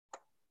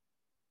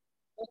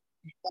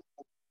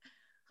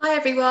Hi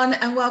everyone,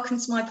 and welcome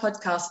to my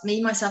podcast,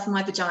 Me, Myself and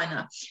My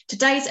Vagina.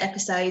 Today's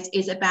episode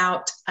is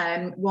about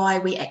why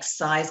we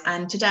exercise,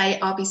 and today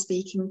I'll be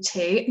speaking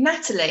to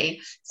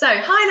Natalie. So,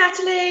 hi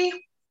Natalie.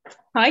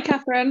 Hi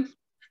Catherine.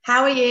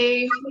 How are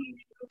you?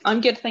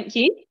 I'm good, thank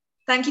you.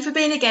 Thank you for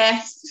being a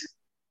guest.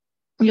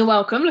 You're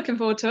welcome, looking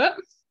forward to it.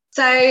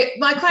 So,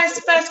 my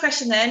first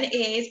question then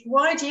is,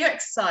 why do you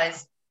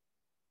exercise?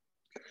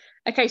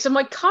 Okay, so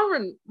my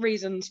current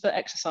reasons for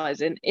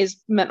exercising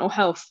is mental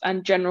health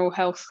and general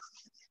health,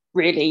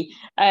 really.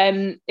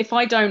 If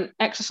I don't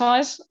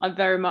exercise, I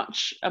very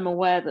much am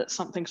aware that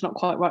something's not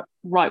quite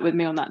right with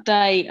me on that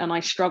day, and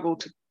I struggle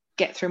to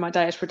get through my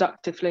day as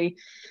productively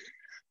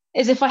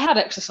as if I had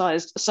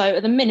exercised. So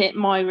at the minute,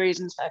 my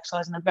reasons for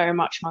exercising are very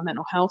much my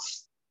mental health,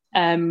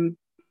 and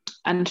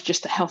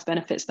just the health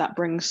benefits that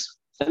brings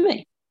for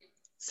me.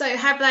 So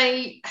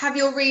have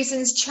your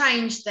reasons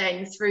changed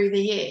then through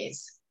the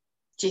years,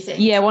 do you think?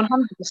 Yeah,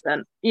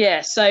 100%. Yeah,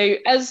 so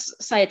as,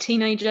 say, a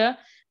teenager,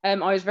 I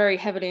was very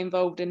heavily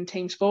involved in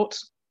team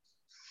sports.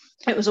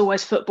 It was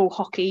always football,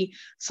 hockey,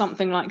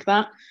 something like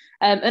that.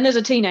 And as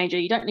a teenager,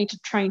 you don't need to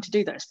train to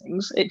do those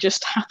things. It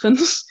just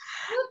happens.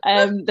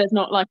 There's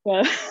not like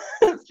a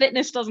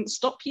fitness doesn't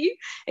stop you.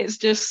 It's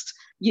just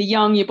you're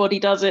young, your body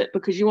does it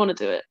because you want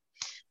to do it.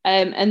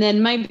 And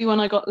then maybe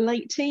when I got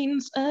late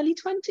teens, early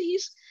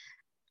 20s,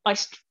 I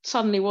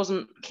suddenly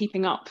wasn't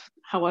keeping up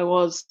how I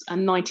was,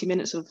 and 90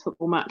 minutes of a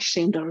football match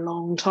seemed a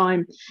long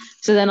time.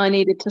 So then I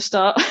needed to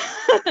start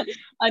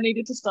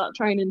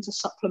training to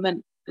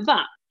supplement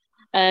that.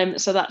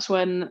 So that's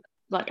when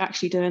like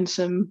actually doing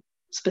some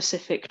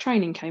specific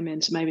training came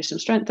in. So maybe some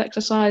strength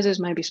exercises,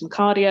 maybe some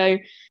cardio,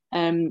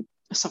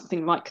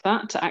 something like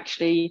that to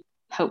actually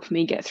help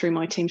me get through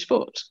my team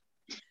sport.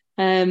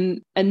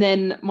 And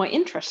then my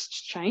interests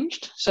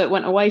changed. So it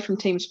went away from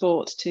team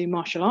sport to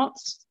martial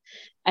arts.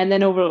 And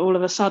then all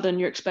of a sudden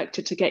you're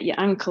expected to get your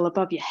ankle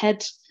above your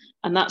head,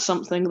 and that's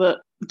something that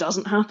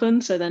doesn't happen.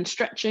 So then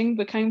stretching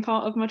became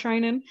part of my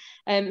training.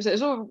 So it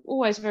was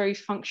always very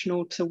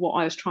functional to what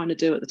I was trying to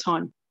do at the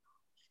time.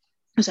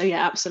 So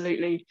yeah,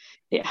 absolutely,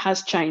 it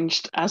has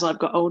changed as I've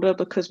got older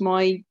because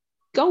my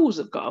goals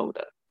have got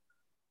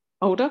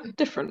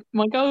different.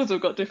 My goals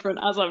have got different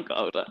as I've got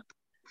older.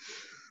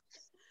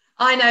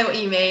 I know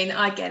what you mean.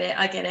 I get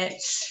it.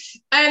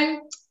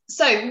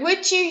 So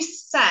would you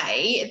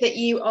say that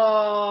you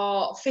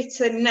are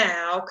fitter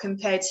now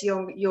compared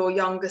to your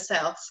younger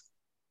self?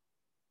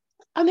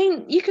 I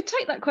mean, you could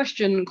take that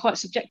question quite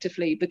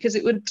subjectively because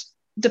it would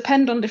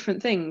depend on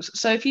different things.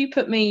 So if you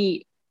put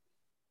me,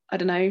 I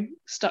don't know,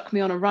 stuck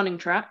me on a running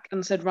track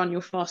and said, run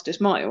your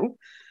fastest mile,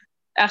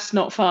 that's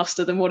not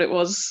faster than what it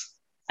was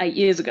 8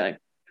 years ago.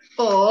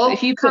 Or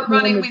if you come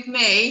running with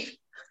me.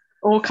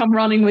 Or come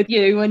running with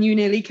you when you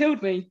nearly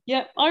killed me.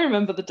 Yeah, I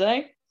remember the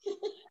day.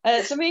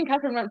 So me and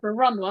Catherine went for a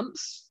run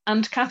once,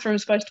 and Catherine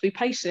was supposed to be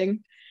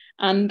pacing,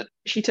 and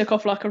she took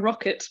off like a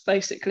rocket,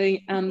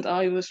 basically, and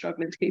I was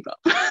struggling to keep up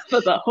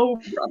for the whole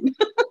run.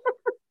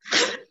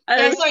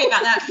 Yeah, sorry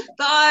about that.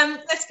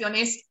 But let's be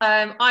honest,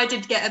 I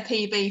did get a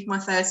PB for my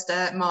first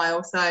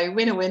mile, so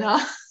winner.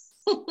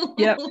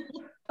 Yep,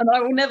 and I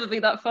will never be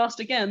that fast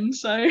again,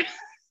 so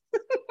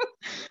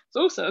it's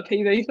also a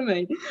PB for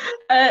me.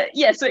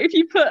 Yeah, so if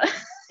you put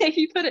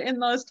it in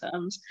those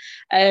terms,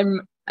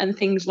 and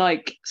things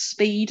like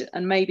speed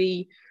and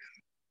maybe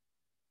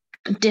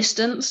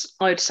distance,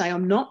 I'd say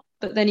I'm not.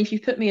 But then if you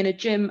put me in a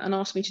gym and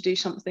ask me to do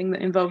something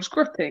that involves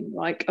gripping,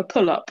 like a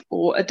pull-up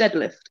or a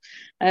deadlift,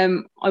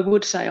 I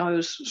would say I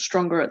was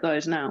stronger at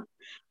those now.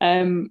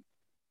 And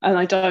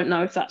I don't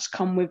know if that's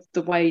come with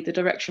the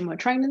direction my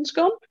training's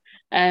gone.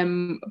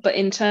 But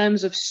in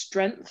terms of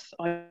strength,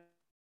 I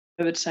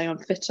would say I'm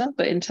fitter.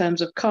 But in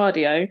terms of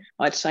cardio,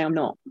 I'd say I'm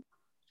not.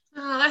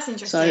 Oh, that's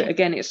interesting. So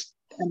again, it's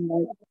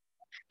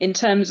in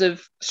terms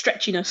of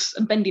stretchiness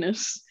and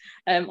bendiness,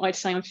 I'd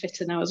say I'm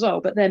fitter now as well.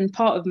 But then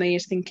part of me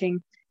is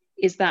thinking,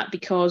 is that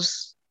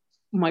because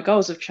my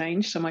goals have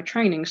changed, so my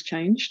training's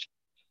changed,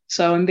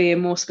 so I'm being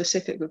more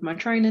specific with my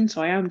training,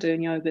 so I am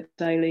doing yoga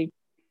daily,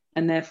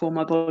 and therefore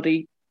my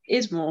body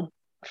is more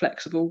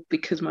flexible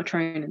because my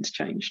training's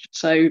changed.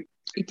 So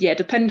yeah,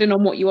 depending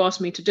on what you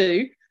ask me to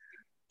do,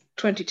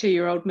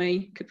 22-year-old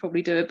me could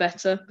probably do it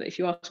better, but if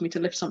you ask me to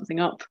lift something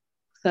up,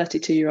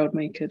 32-year-old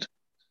me could.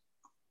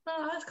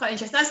 Oh, that's quite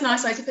interesting. That's a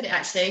nice way to put it,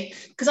 actually,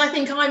 because I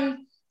think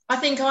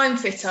I'm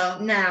fitter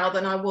now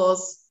than I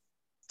was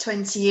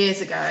 20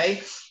 years ago.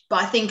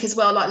 But I think as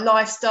well, like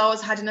lifestyle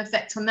has had an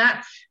effect on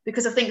that,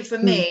 because I think for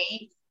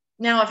me,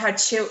 now I've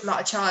had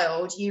like a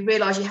child, you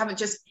realise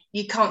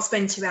you can't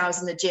spend 2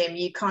 hours in the gym.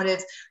 You kind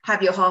of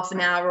have your half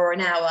an hour or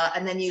an hour,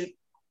 and then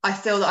I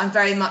feel that I'm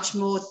very much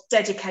more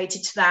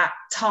dedicated to that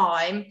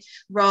time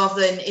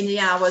rather than in the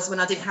hours when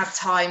I didn't have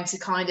time to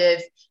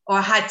or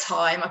I had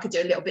time, I could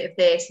do a little bit of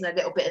this and a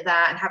little bit of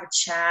that and have a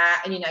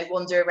chat and,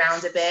 wander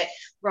around a bit,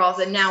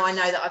 rather than now I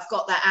know that I've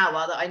got that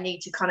hour that I need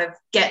to kind of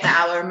get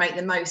that hour and make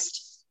the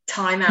most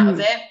time out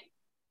of it.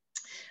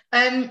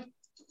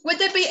 Would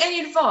there be any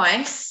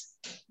advice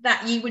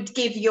that you would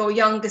give your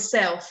younger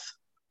self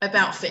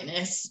about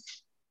fitness?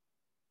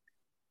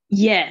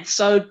 Yeah,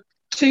 so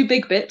two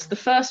big bits. The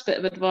first bit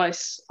of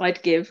advice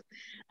I'd give,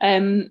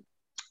 do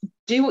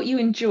what you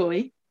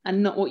enjoy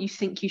and not what you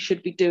think you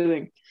should be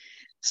doing.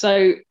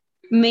 So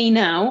me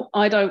now,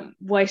 I don't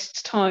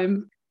waste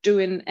time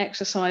doing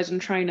exercise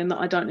and training that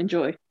I don't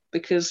enjoy,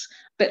 because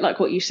a bit like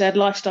what you said,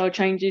 lifestyle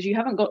changes, you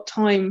haven't got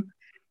time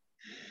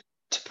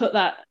to put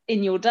that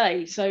in your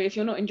day. So if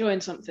you're not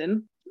enjoying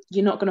something,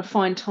 you're not going to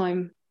find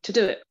time to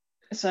do it.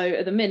 So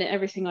at the minute,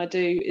 everything I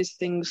do is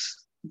things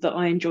that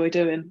I enjoy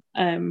doing.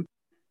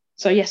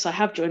 So yes, I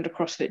have joined a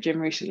CrossFit gym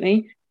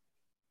recently,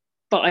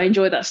 but I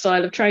enjoy that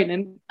style of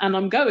training, and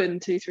I'm going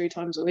 2-3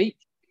 times a week.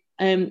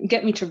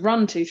 Get me to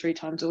run 2-3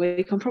 times a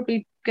week. I'm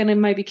probably going to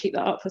maybe keep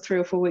that up for 3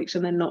 or 4 weeks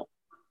and then not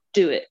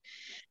do it.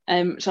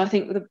 So I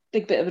think the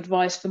big bit of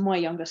advice for my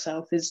younger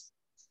self is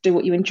do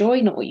what you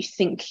enjoy, not what you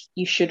think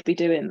you should be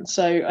doing.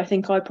 So I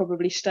think I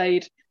probably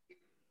stayed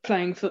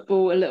playing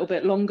football a little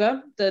bit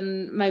longer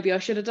than maybe I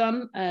should have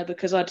done,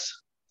 because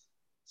that's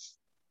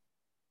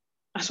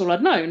all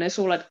I'd known, it's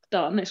all I'd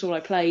done, it's all I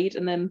played,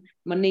 and then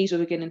my knees were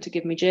beginning to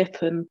give me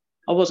jip, and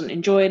I wasn't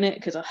enjoying it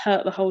because I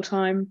hurt the whole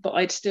time, but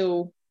I'd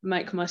still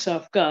make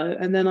myself go.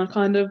 And then I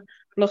kind of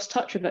lost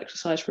touch with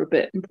exercise for a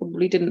bit and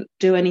probably didn't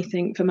do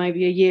anything for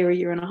maybe a year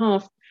and a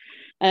half.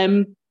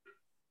 And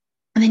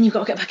then you've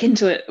got to get back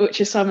into it,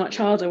 which is so much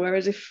harder.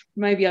 Whereas if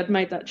maybe I'd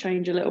made that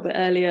change a little bit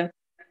earlier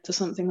to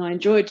something I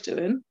enjoyed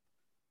doing,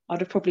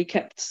 I'd have probably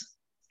kept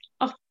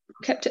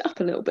it up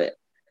a little bit.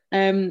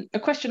 A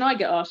question I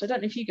get asked, I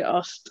don't know if you get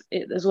asked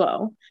it as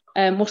well,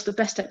 what's the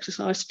best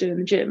exercise to do in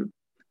the gym?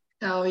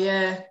 Oh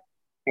yeah.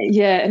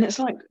 Yeah, and it's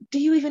like, do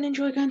you even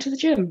enjoy going to the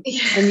gym?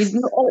 Yeah.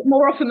 And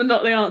more often than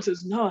not, the answer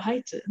is no, I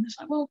hate it. And it's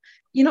like, well,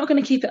 you're not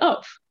going to keep it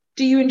up.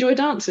 Do you enjoy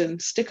dancing?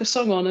 Stick a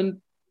song on and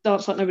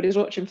dance like nobody's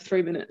watching for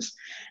 3 minutes,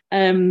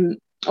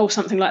 or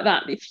something like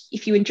that.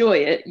 If you enjoy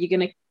it, you're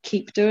going to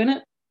keep doing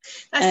it.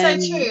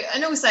 That's so true.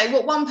 And also,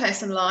 what one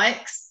person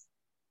likes,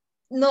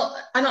 and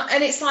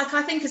it's like,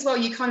 I think as well,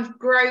 you kind of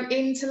grow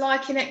into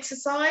liking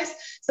exercise.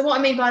 So what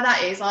I mean by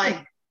that is,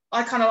 like,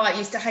 I kind of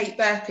used to hate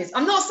burpees.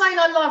 I'm not saying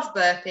I love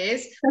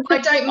burpees. I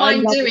don't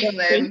mind doing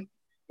them.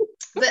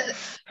 But,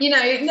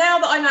 now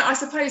that I know, I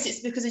suppose it's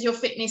because as your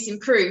fitness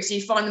improves,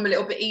 you find them a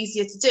little bit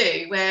easier to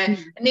do, where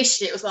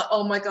initially it was like,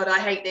 oh my God, I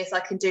hate this. I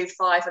can do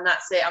 5 and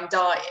that's it. I'm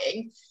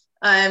dying.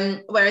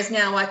 Whereas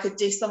now I could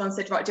do, someone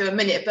said, right, do a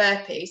minute of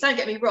burpees. Don't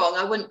get me wrong.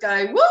 I wouldn't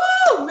go,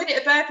 whoa, minute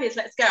of burpees,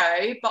 let's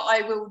go. But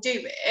I will do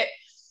it.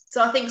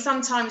 So I think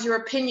sometimes your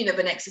opinion of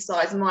an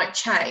exercise might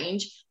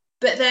change.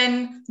 But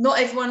then not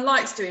everyone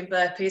likes doing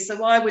burpees. So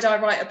why would I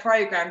write a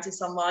program to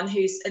someone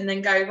and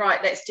then go,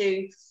 right, let's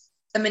do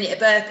a minute of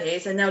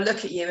burpees, and they'll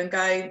look at you and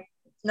go,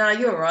 no,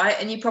 you're right,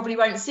 and you probably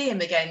won't see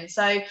him again.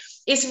 So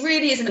it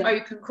really is an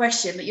open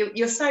question, but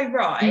you're so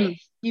right.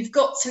 You've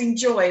got to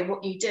enjoy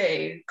what you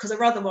do, because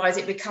otherwise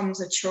it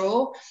becomes a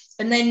chore,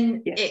 and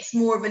then it's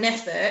more of an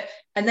effort,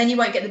 and then you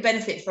won't get the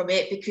benefit from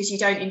it because you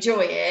don't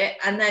enjoy it,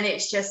 and then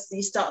it's just,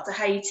 you start to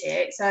hate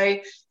it. So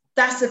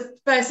that's the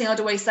first thing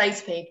I'd always say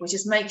to people,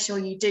 just make sure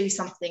you do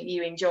something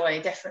you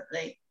enjoy.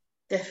 Definitely.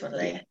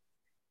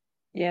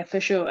 Yeah, for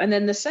sure. And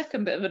then the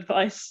second bit of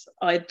advice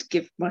I'd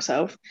give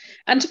myself,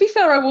 and to be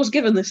fair, I was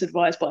given this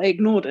advice, but I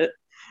ignored it.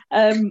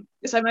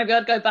 So maybe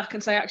I'd go back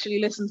and say, actually,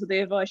 listen to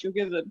the advice you're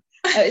given.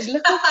 Is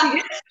look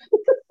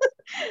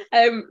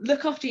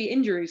after your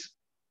injuries.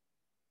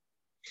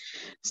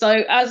 So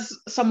as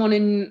someone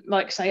in,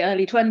 like, say,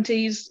 early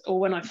 20s, or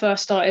when I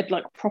first started,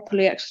 like,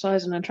 properly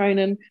exercising and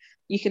training,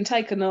 you can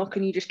take a knock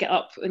and you just get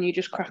up and you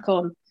just crack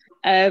on.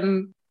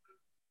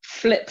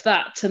 Flip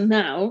that to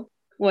now,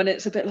 when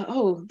it's a bit like,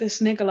 oh, this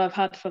niggle I've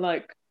had for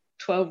like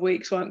 12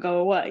 weeks won't go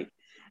away.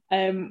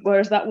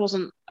 Whereas that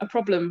wasn't a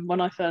problem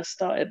when I first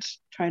started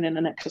training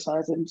and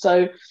exercising.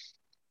 So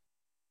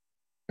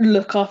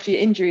look after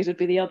your injuries would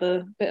be the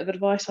other bit of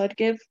advice I'd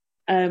give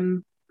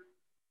to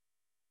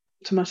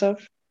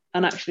myself,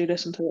 and actually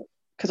listen to it.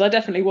 Because I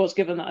definitely was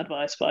given that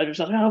advice, but I was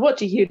like, oh, what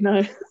do you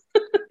know?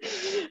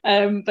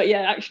 But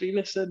yeah, actually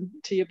listen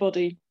to your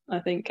body, I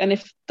think. And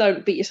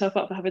don't beat yourself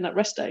up for having that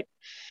rest day.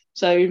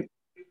 So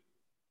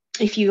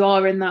if you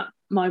are in that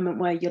moment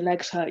where your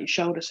legs hurt, your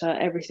shoulders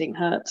hurt, everything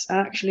hurts,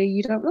 actually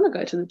you don't want to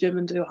go to the gym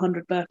and do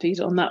 100 burpees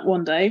on that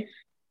one day,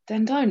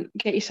 then don't.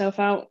 Get yourself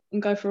out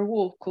and go for a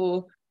walk.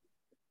 Or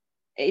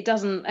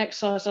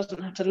exercise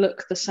doesn't have to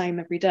look the same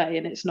every day,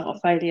 and it's not a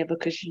failure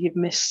because you've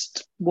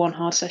missed one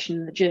hard session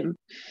in the gym.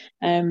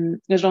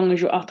 As long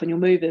as you're up and you're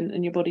moving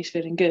and your body's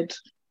feeling good,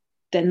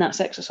 then that's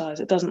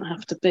exercise. It doesn't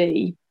have to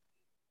be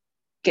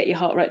get your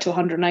heart rate to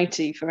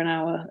 180 for an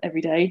hour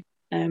every day.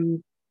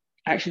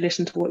 Actually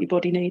listen to what your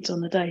body needs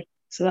on the day.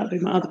 So that'd be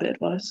my other bit of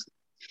advice.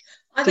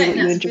 I think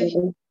that's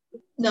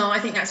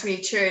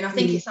really true. And I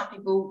think it's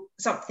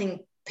something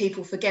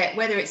people forget,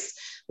 whether it's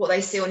what they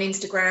see on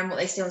Instagram, what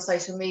they see on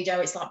social media,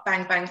 it's like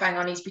bang, bang, bang,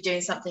 I need to be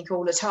doing something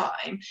all the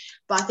time.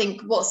 But I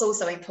think what's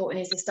also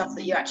important is the stuff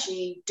that you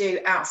actually do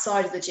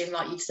outside of the gym,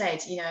 like you've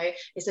said.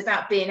 It's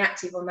about being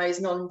active on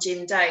those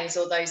non-gym days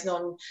or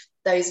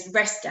those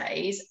rest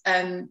days.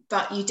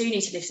 But you do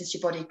need to listen to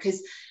your body,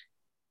 because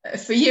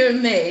for you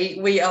and me,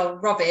 we are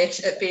rubbish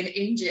at being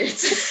injured.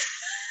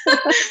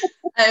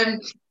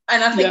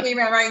 And I think we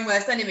were our own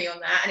worst enemy on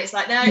that. And it's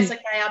like, no, it's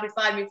okay, I'll be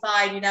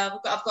fine. You know,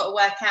 I've got to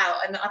work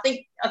out. And I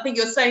think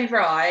you're so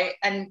right.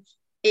 And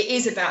it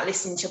is about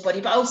listening to your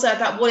body, but also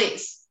about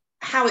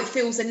how it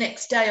feels the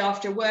next day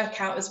after a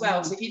workout as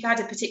well. So if you've had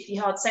a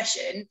particularly hard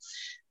session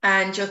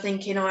and you're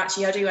thinking, oh,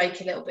 actually, I do ache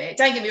a little bit.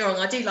 Don't get me wrong,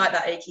 I do like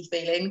that achy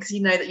feeling because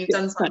you know that you've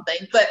done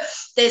something. But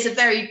there's a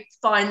very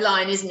fine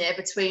line, isn't there,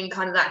 between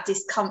kind of that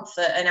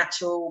discomfort and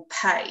actual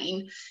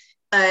pain.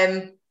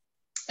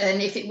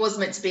 And if it was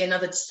meant to be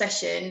another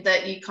session,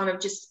 that you kind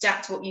of just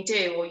adapt what you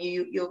do, or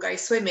you'll go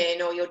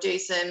swimming, or you'll do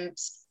some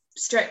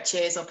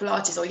stretches or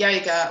Pilates or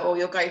yoga, or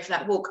you'll go for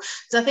that walk.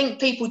 So I think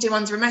people do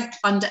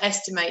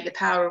underestimate the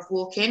power of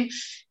walking.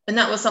 And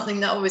that was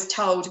something that I was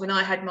told when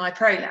I had my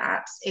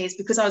prolapse, is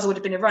because I was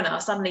already been a runner,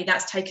 suddenly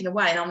that's taken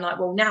away. And I'm like,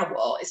 well, now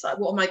what? It's like,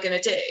 what am I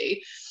going to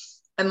do?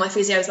 And my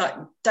physio was like,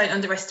 don't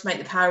underestimate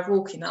the power of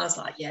walking. And I was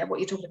like, yeah, what are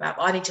you talking about?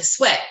 But I need to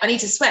sweat.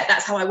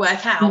 That's how I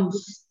work out.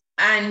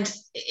 And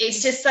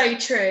it's just so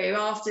true.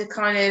 After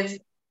kind of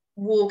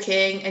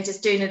walking and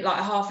just doing like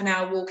a half an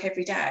hour walk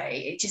every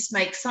day, it just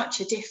makes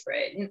such a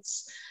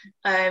difference,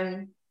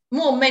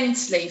 more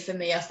mentally for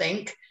me, I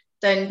think,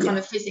 than kind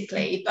of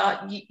physically.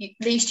 But at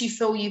least you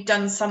feel you've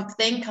done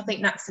something. I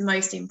think that's the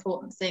most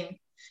important thing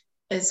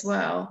as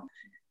well.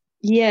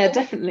 Yeah,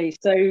 definitely.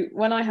 So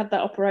when I had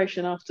that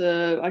operation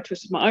after I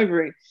twisted my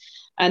ovary,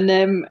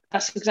 and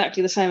that's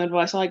exactly the same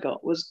advice I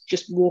got, was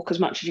just walk as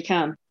much as you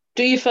can.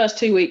 Do your first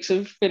 2 weeks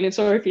of feeling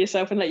sorry for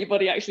yourself and let your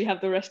body actually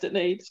have the rest it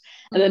needs.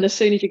 And then as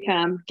soon as you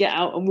can, get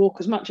out and walk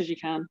as much as you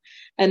can.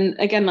 And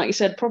again, like you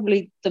said,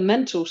 probably the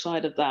mental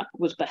side of that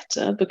was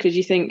better, because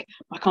you think,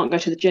 I can't go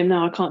to the gym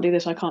now, I can't do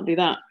this, I can't do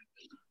that.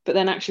 But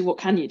then actually, what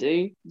can you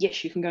do?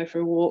 Yes, you can go for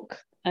a walk,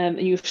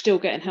 and you're still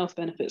getting health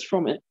benefits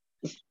from it.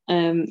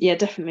 Yeah,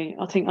 definitely.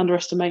 I think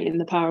underestimating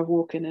the power of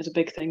walking is a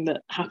big thing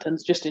that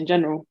happens just in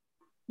general.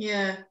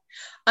 Yeah,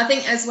 I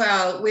think as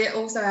well, we're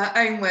also our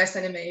own worst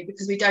enemy,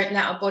 because we don't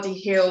let our body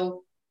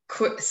heal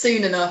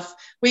soon enough.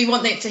 We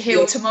want it to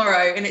heal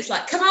tomorrow, and it's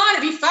like, come on,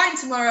 it'll be fine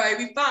tomorrow,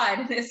 it'll be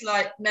fine. And it's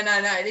like, no,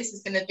 this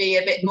is going to be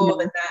a bit more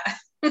than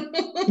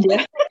that.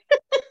 Yeah.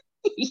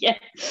 Yeah,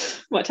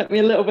 might take me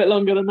a little bit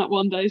longer than that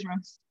one day's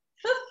rest.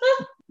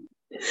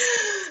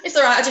 It's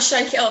all right, I'll just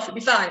shake it off, it'll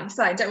be fine,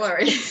 don't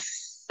worry.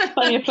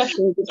 Plenty of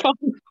pressure, it's fine.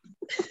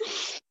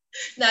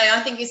 No, I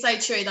think it's so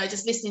true though.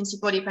 Just listening to your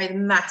body plays a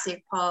massive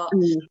part.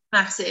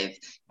 Massive.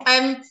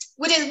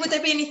 Would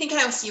there be anything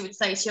else you would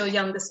say to your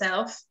younger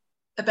self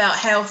about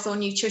health or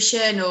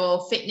nutrition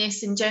or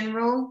fitness in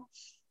general?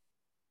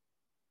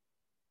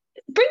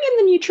 Bring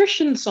in the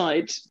nutrition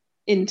side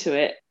into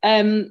it.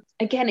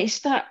 Again, it's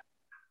that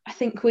I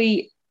think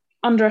we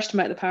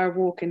underestimate the power of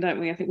walking, don't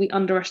we? I think we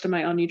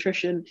underestimate our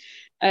nutrition.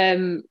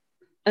 And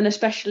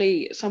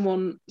especially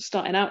someone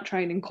starting out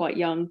training quite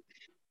young,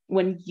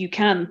 when you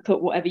can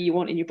put whatever you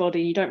want in your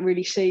body, you don't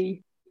really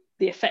see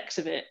the effects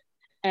of it.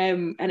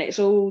 And it's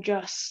all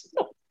just,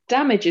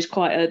 damage is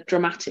quite a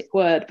dramatic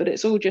word, but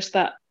it's all just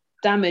that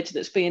damage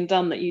that's being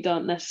done that you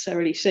don't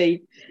necessarily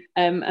see.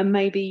 And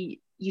maybe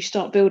you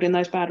start building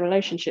those bad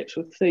relationships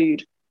with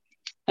food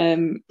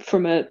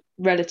from a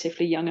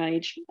relatively young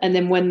age. And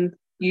then when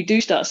you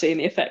do start seeing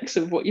the effects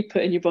of what you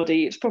put in your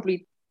body,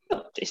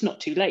 it's not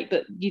too late,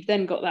 but you've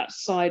then got that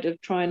side of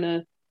trying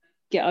to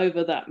get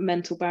over that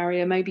mental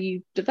barrier maybe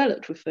you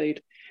developed with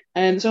food.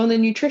 So on the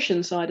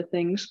nutrition side of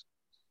things,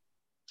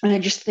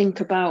 and just think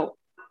about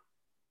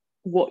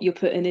what you're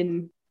putting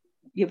in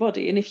your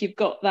body. And if you've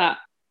got that,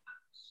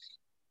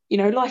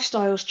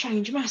 lifestyles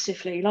change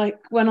massively. Like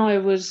when I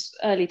was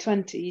early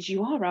 20s,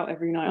 you are out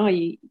every night, are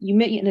you? You're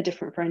meeting a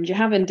different friend, you're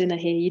having dinner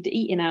here, you're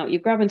eating out, you're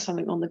grabbing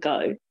something on the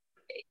go.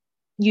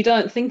 You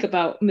don't think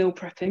about meal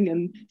prepping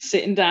and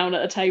sitting down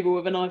at a table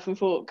with a knife and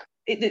fork.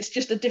 It's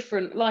just a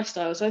different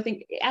lifestyle. So I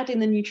think adding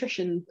the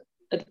nutrition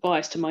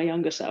advice to my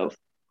younger self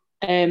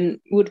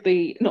would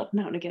be, not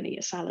now and again eat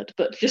a salad,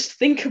 but just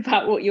think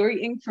about what you're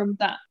eating from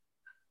that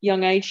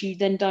young age. You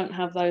then don't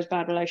have those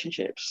bad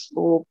relationships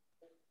or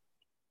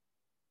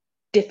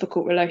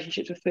difficult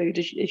relationships with food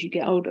as you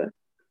get older.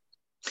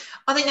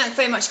 I think that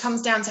very much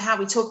comes down to how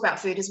we talk about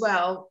food as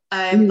well.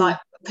 Like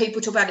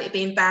people talk about it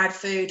being bad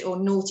food or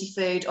naughty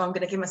food, or I'm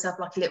going to give myself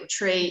like a little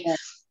treat.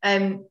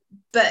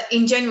 But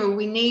in general,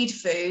 we need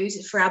food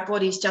for our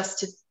bodies just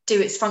to do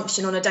its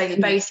function on a daily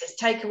basis.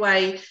 Take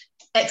away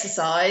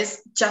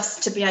exercise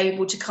just to be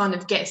able to kind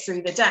of get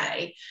through the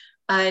day.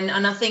 And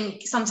I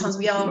think sometimes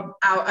we are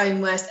our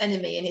own worst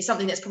enemy, and it's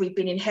something that's probably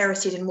been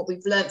inherited and what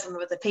we've learned from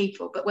other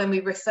people. But when we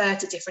refer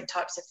to different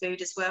types of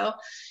food as well,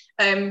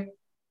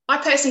 I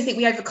personally think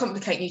we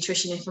overcomplicate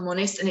nutrition, if I'm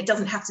honest, and it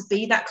doesn't have to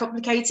be that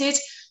complicated.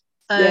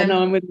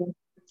 I'm with you.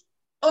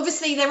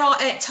 Obviously, there are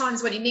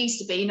times when it needs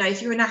to be.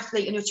 If you're an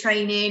athlete and you're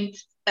training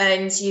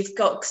and you've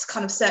got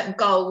kind of certain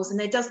goals, and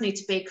there does need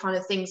to be kind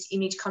of things you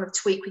need to kind of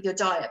tweak with your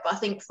diet. But I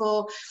think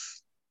for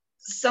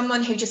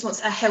someone who just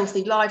wants a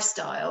healthy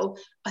lifestyle,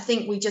 I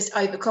think we just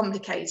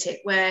overcomplicate it,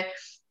 where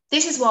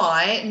this is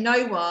why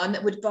no one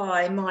would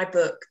buy my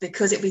book,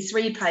 because it'll be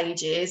 3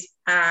 pages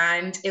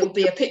and it will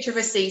be a picture of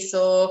a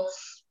seesaw.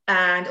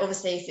 And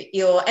obviously, if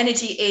your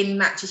energy in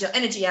matches your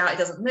energy out, it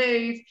doesn't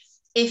move.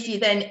 If you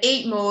then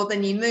eat more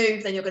than you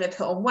move, then you're going to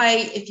put on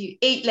weight. If you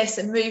eat less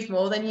and move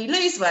more, then you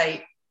lose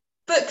weight.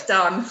 Book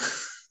done.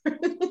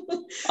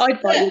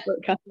 I'd buy your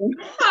book, Catherine.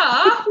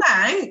 Ah,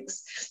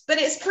 thanks. But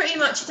it's pretty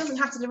much, it doesn't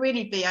have to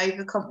really be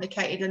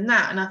overcomplicated than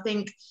that. And I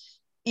think,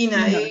 you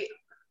know, No.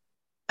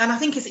 and I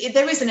think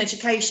there is an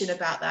education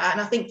about that.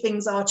 And I think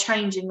things are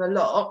changing a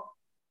lot.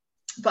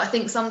 But I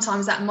think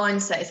sometimes that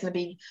mindset is going to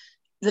be,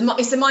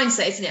 it's the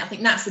mindset, isn't it? I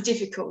think that's the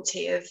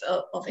difficulty of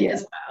it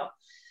as well.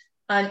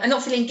 And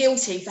not feeling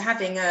guilty for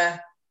having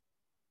a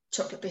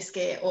chocolate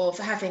biscuit or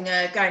for having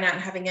going out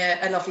and having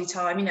a lovely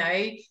time. You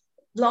know,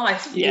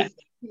 life is,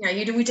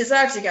 you know, we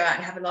deserve to go out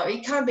and have a life.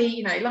 It can be,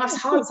 you know, life's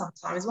hard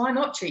sometimes. Why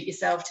not treat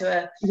yourself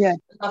to a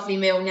lovely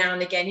meal now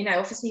and again? You know,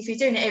 obviously if you're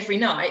doing it every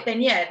night, then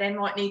there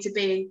might need to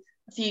be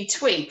a few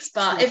tweaks,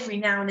 but every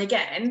now and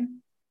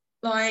again,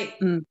 like,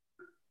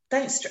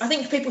 I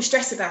think people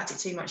stress about it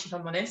too much, if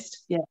I'm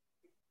honest.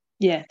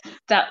 Yeah,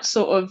 that's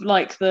sort of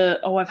like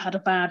I've had a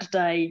bad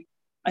day.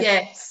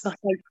 Yes.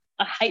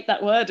 I hate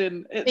that word.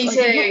 And Me too.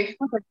 It's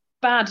not a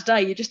bad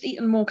day. You're just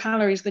eating more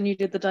calories than you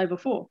did the day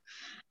before.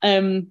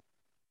 And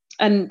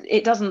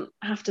it doesn't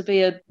have to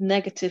be a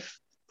negative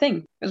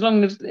thing, as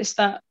long as it's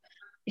that.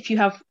 If you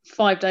have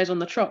 5 days on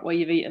the trot where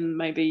you've eaten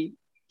maybe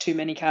too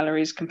many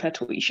calories compared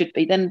to what you should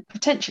be, then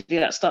potentially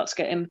that starts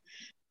getting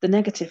the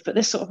negative. But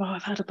this sort of,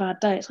 I've had a bad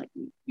day. It's like,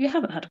 you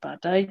haven't had a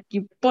bad day.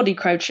 Your body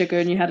craved sugar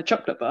and you had a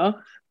chocolate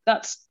bar.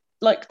 That's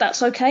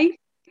okay.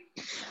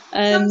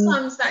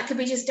 Sometimes that could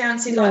be just down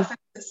to like,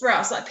 for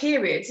us, like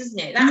periods, isn't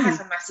it? That has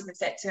a massive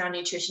effect on our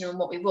nutrition and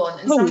what we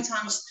want. And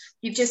sometimes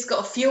you've just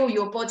got to fuel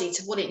your body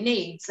to what it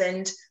needs,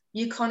 and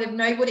you kind of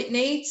know what it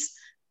needs.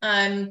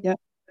 And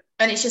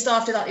it's just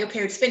after that your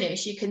period's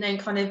finished, you can then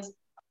kind of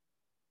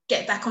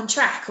get back on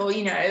track. Or,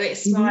 you know,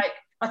 it's like,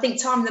 I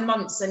think time of the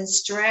months and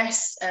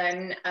stress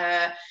and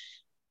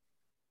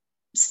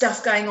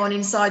stuff going on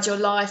inside your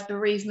life,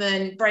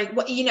 bereavement,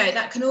 you know,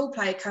 that can all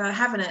play kind of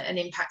having an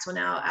impact on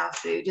our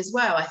food as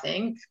well, I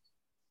think.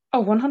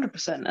 Oh,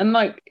 100%. And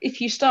like,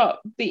 if you start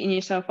beating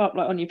yourself up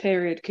like on your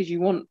period because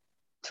you want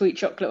to eat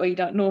chocolate where you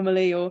don't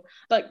normally, or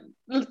like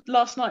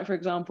last night, for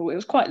example, it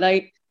was quite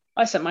late.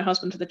 I sent my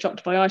husband to the shop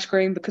to buy ice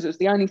cream because it was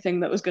the only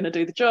thing that was going to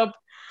do the job.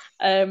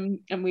 And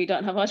we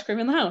don't have ice cream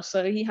in the house,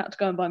 so he had to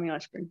go and buy me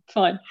ice cream.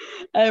 Fine.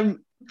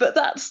 But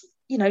that's,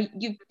 you know,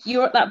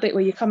 you're at that bit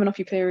where you're coming off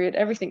your period,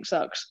 everything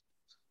sucks.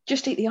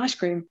 Just eat the ice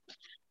cream.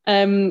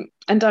 And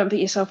don't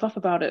beat yourself up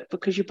about it,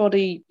 because your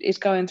body is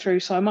going through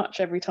so much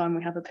every time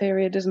we have a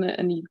period, isn't it?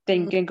 And you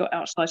then got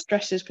outside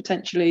stresses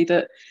potentially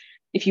that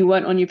if you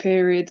weren't on your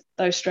period,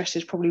 those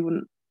stresses probably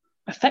wouldn't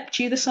affect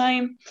you the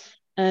same.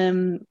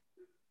 I'm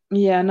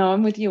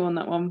with you on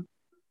that one.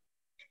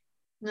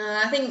 No,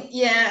 I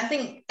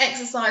think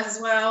exercise as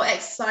well.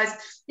 Exercise,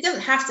 it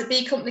doesn't have to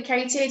be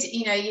complicated.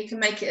 You know, you can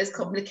make it as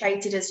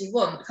complicated as you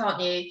want, can't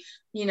you?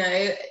 You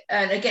know,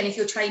 and again, if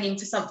you're training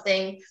for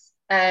something,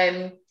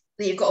 that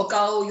you've got a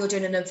goal, you're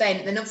doing an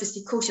event, then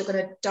obviously, of course, you're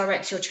going to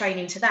direct your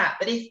training to that.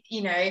 But if,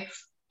 you know,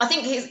 I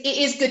think it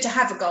is good to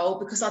have a goal,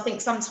 because I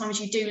think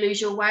sometimes you do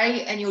lose your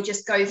way and you'll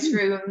just go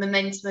through a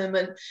momentum,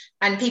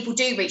 and people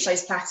do reach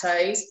those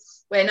plateaus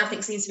where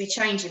nothing seems to be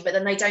changing, but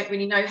then they don't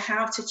really know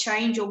how to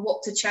change or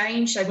what to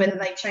change. So whether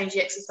they change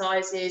the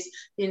exercises,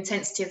 the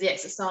intensity of the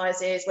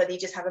exercises, whether you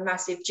just have a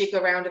massive jig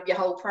around of your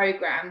whole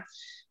program,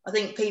 I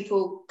think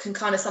people can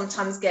kind of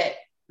sometimes get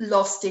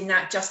lost in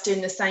that, just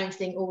doing the same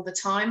thing all the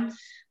time.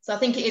 So I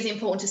think it is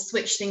important to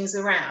switch things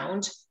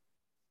around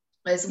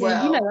as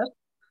well. You know,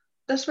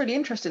 that's really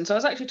interesting. So I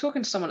was actually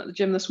talking to someone at the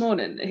gym this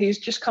morning who's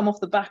just come off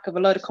the back of a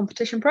load of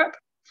competition prep.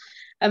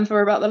 And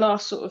for about the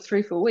last sort of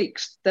 3-4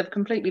 weeks, they've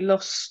completely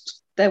lost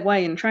their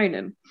way in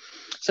training.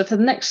 So for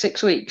the next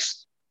 6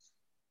 weeks,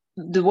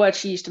 the word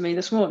she used to me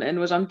this morning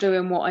was, I'm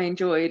doing what I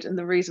enjoyed and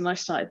the reason I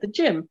started the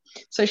gym.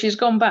 So she's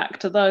gone back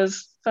to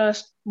those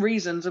first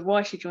reasons of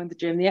why she joined the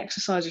gym, the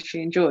exercises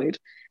she enjoyed,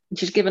 and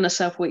she's given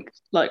herself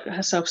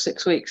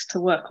 6 weeks to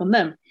work on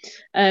them.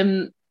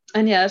 And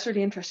yeah, it's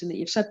really interesting that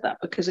you've said that,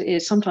 because it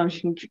is, sometimes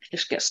you can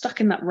just get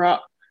stuck in that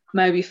rut,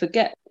 maybe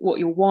forget what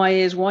your why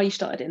is, why you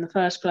started it in the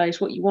first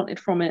place, what you wanted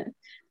from it.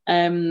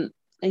 And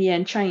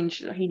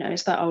change, you know,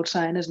 it's that old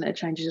saying, isn't it?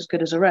 Change is as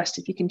good as a rest.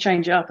 If you can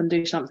change it up and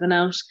do something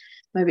else,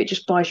 maybe it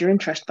just buys your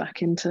interest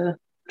back into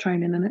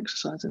training and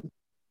exercising.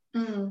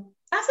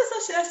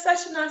 That's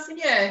such a nice thing.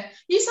 Yeah,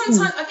 you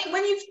sometimes, I think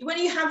when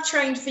you have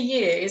trained for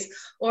years,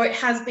 or it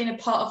has been a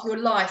part of your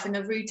life and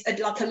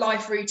like a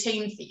life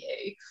routine for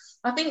you,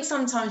 I think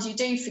sometimes you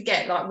do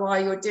forget like why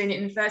you're doing it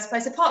in the first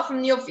place, apart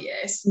from the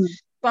obvious.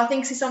 But I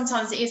think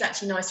sometimes it is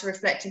actually nice to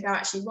reflect and go,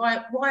 actually,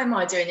 why am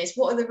I doing this?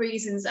 What are the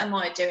reasons am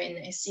I doing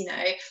this? You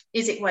know,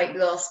 is it weight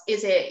loss?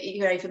 Is it,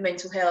 you know, for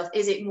mental health?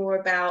 Is it more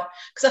about,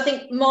 because I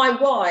think my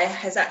why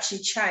has actually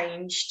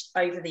changed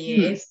over the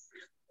years.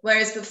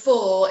 Whereas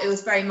before it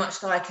was very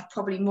much like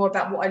probably more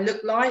about what I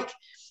look like.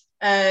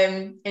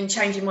 and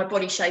changing my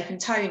body shape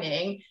and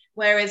toning.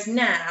 Whereas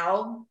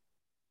now,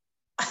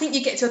 I think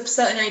you get to a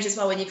certain age as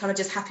well when you're kind of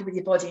just happy with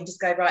your body and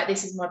just go, right,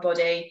 this is my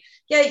body.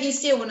 Yeah, you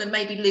still want to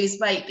maybe lose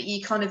weight, but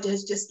you kind of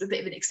just a bit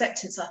of an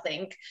acceptance, I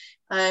think.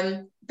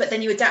 But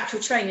then you adapt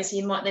your training, so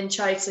you might then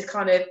try to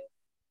kind of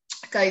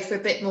go for a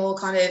bit more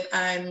kind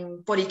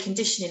of body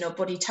conditioning or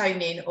body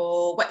toning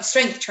or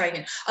strength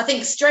training. I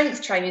think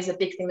strength training is a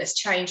big thing that's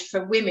changed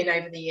for women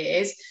over the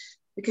years,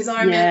 because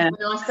I remember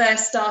when I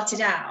first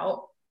started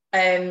out,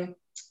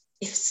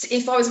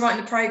 if I was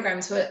writing a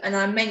program and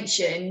I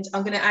mentioned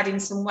I'm going to add in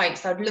some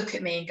weights, they'd look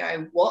at me and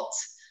go, what?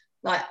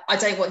 Like, I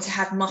don't want to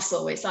have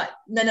muscle. It's like,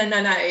 no.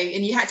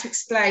 And you had to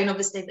explain,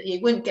 obviously, that you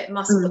wouldn't get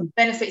muscle, but the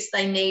benefits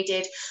they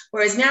needed.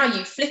 Whereas now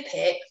you flip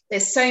it,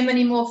 there's so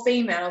many more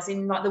females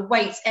in like the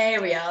weights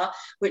area,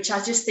 which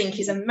I just think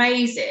is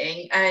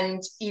amazing.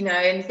 And, you know,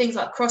 and things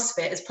like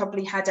CrossFit has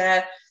probably had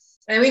an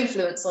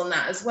influence on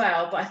that as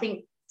well. But I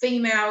think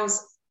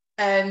females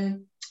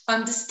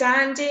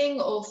understanding,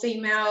 or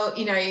females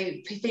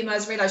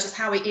realize just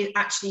how it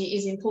actually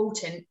is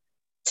important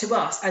to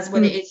us as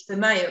well it is for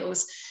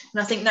males.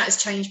 And I think that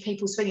has changed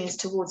people's feelings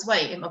towards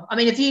weight. I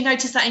mean, have you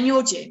noticed that in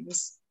your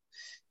gyms?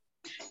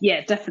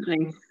 Yeah,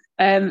 definitely.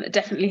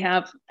 Definitely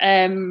have.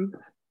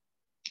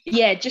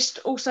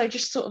 Just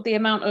sort of the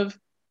amount of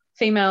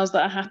females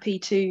that are happy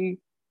to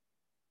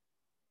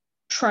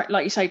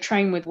like you say,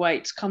 train with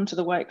weights, come to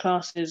the weight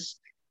classes.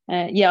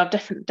 I've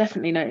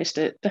definitely noticed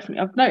it.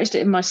 I've noticed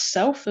it in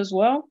myself as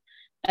well.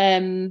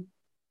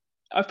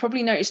 I've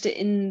probably noticed it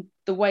in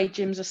the way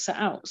gyms are set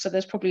out. So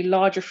there's probably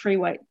larger free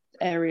weight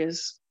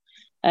areas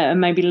and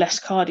maybe less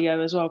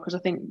cardio as well. Because I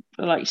think,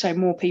 like you say,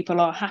 more people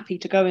are happy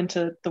to go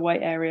into the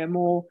weight area.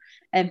 More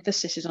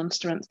emphasis is on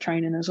strength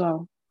training as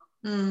well.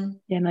 I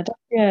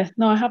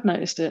have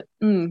noticed it.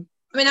 I mean,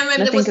 I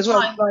remember there was a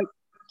time.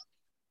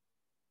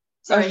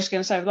 I was just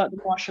going to say, like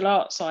the martial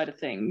arts side of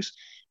things,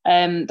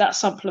 that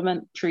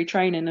supplementary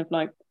training of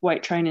like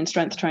weight training,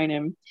 strength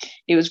training,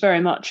 it was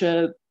very much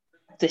the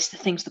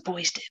things the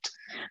boys did.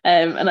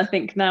 And I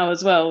think now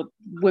as well,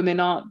 women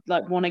are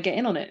like want to get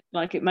in on it.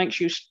 Like, it makes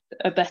you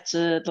a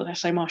better,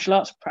 let's say, martial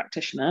arts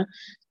practitioner,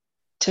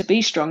 to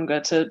be stronger,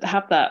 to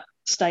have that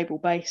stable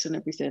base and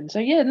everything. So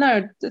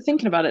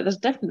thinking about it, I've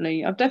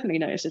definitely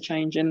noticed a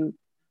change in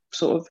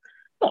sort of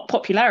not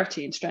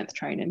popularity in strength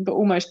training, but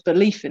almost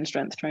belief in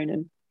strength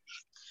training.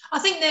 I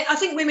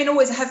think women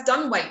always have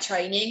done weight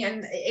training,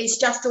 and it's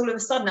just all of a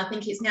sudden, I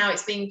think it's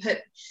being put,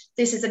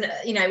 this is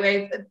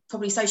where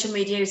probably social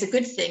media is a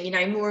good thing. You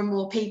know, more and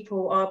more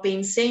people are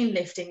being seen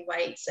lifting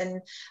weights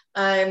and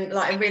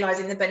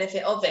realizing the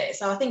benefit of it.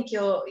 So I think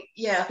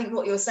I think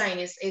what you're saying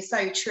is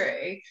so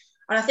true.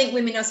 And I think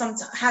women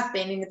have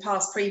been in the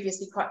past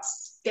previously quite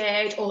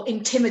scared or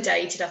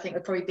intimidated, I think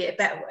would probably be a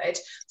better word,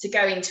 to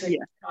go into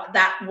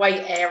that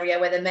weight area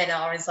where the men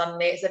are, and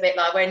suddenly it's a bit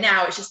like, where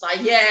now it's just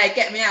like,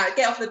 get me out,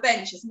 get off the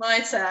bench, it's my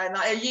turn.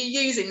 Like, are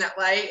you using that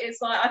weight?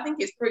 It's like, I think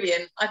it's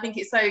brilliant. I think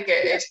it's so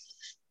good. Yeah.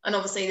 And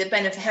obviously the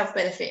health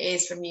benefit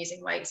is from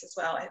using weights as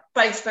well,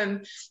 both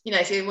from,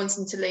 if you're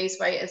wanting to lose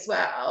weight as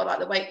well, like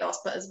the weight loss,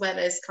 but as well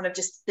as kind of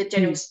just the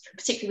general,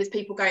 particularly with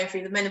people going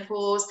through the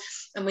menopause,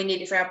 and we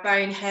need it for our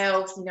bone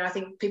health. I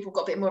think people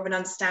got a bit more of an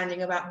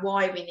understanding about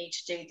why we need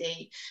to do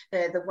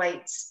the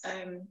weights,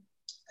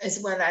 as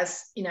well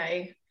as,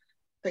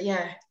 but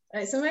yeah,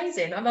 it's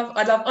amazing. I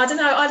don't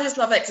know, I just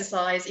love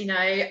exercise.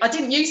 I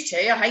didn't used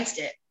to, I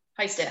hated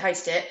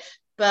it.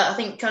 But I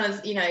think kind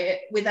of,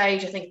 with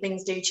age, I think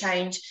things do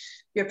change.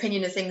 Your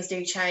opinion of things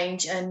do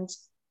change. And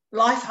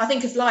life, I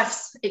think, as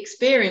life's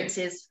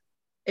experiences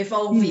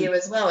evolve for you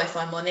as well, if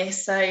I'm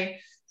honest. So,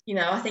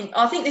 I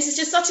think this is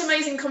just such an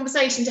amazing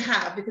conversation to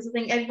have, because I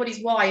think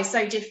everybody's why is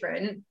so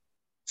different.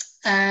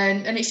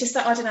 And it's just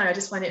that, I don't know, I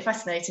just find it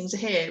fascinating to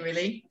hear,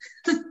 really.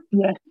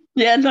 No,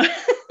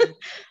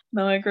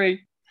 I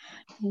agree.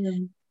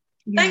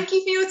 Thank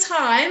you for your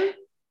time.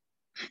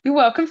 You're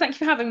welcome. Thank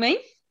you for having me.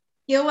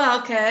 You're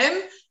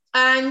welcome.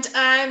 And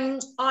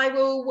I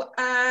will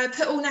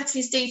put all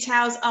Natalie's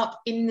details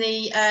up in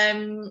the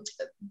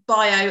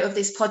bio of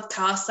this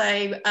podcast. So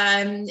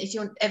if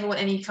you ever want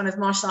any kind of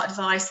martial art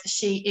advice,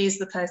 she is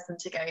the person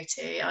to go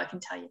to. I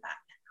can tell you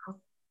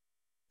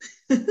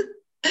that now.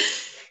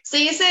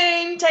 See you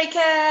soon. Take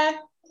care.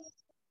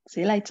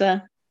 See you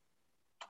later.